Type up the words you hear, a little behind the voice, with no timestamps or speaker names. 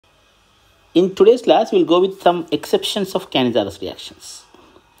In today's class, we'll go with some exceptions of Cannizzaro's reactions.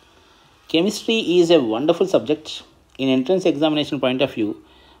 Chemistry is a wonderful subject. In entrance examination point of view,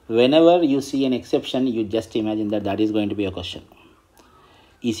 whenever you see an exception, you just imagine that that is going to be a question.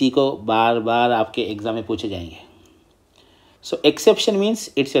 इसी को बार बार आपके exam में पूछे जाएंगे. So exception means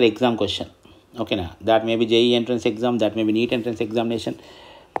it's your exam question. Okay na? That may be JEE entrance exam, that may be NEET entrance examination.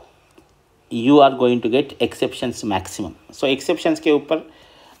 You are going to get exceptions maximum. So exceptions के ऊपर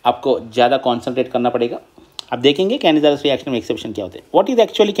आपको ज़्यादा concentrate करना पड़ेगा. आप देखेंगे Cannizzaro reaction में exception क्या होते हैं. What is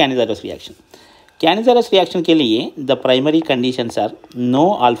actually Cannizzaro reaction? Cannizzaro reaction के लिए the primary conditions are no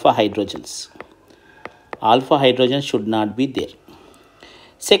alpha hydrogens. Alpha hydrogen should not be there.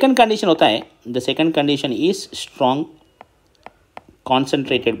 Second condition होता है, the second condition is strong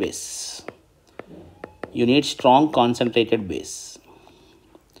concentrated base. You need strong concentrated base.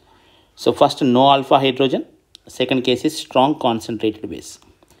 So first, no alpha hydrogen. Second case is strong concentrated base.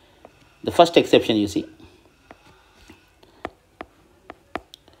 The first exception you see,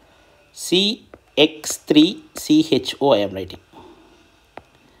 CX3CHO I am writing.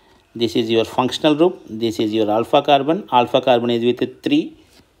 This is your functional group. This is your alpha carbon. Alpha carbon is with 3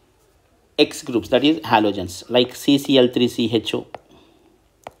 X groups, that is halogens, like CCl3CHO,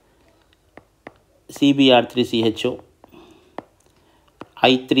 CBr3CHO,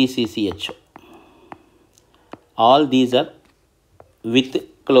 I3CCHO. All these are with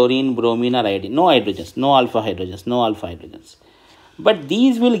chlorine, bromine or iodine. No hydrogens, no alpha hydrogens, no alpha hydrogens. But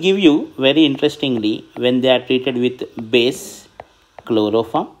these will give you, very interestingly, when they are treated with base,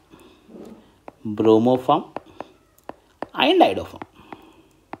 chloroform, bromoform and iodoform.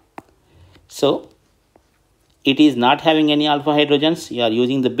 So it is not having any alpha hydrogens. You are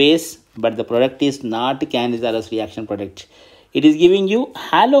using the base, but the product is not Cannizzaro reaction product. It is giving you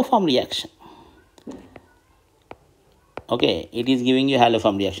haloform reaction. Okay, it is giving you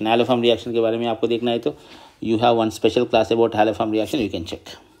haloform reaction. Haloform reaction के बारे में आपको देखना है तो you have one special class about haloform reaction. You can check.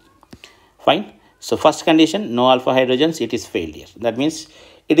 Fine. So first condition, no alpha hydrogens. It is failure. That means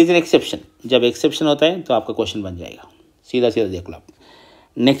it is an exception. जब exception होता है तो आपका question बन जाएगा. सीधा सीधा देख लो आप.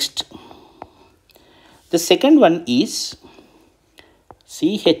 Next. The second one is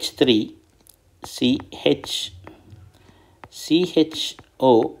CH3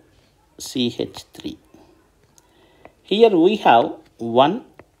 CHO CH3. Here we have one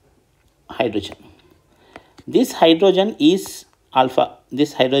hydrogen. This hydrogen is alpha.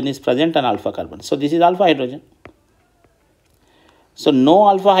 This hydrogen is present on alpha carbon. So this is alpha hydrogen. So no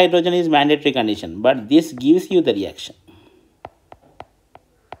alpha hydrogen is mandatory condition, but this gives you the reaction.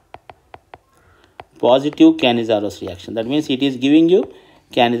 Positive Cannizzaro reaction. That means it is giving you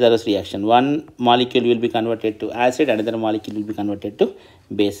Cannizzaro reaction. One molecule will be converted to acid, another molecule will be converted to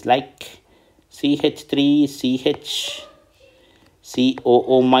base, like CH3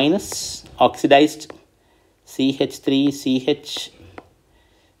 CHCOO minus oxidized CH3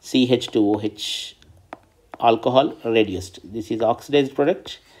 CH2OH alcohol reduced. This is oxidized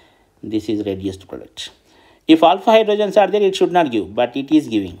product, this is reduced product. If alpha hydrogens are there, it should not give, but it is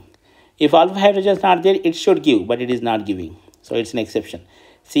giving. If alpha hydrogens are there, it should give, but it is not giving. So it's an exception.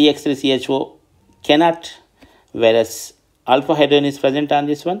 CX3CHO cannot, whereas alpha hydrogen is present on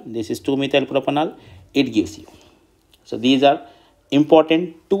this one. This is 2-methyl propanol. It gives you. So these are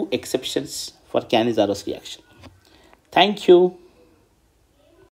important 2 exceptions for Cannizzaro reaction. Thank you.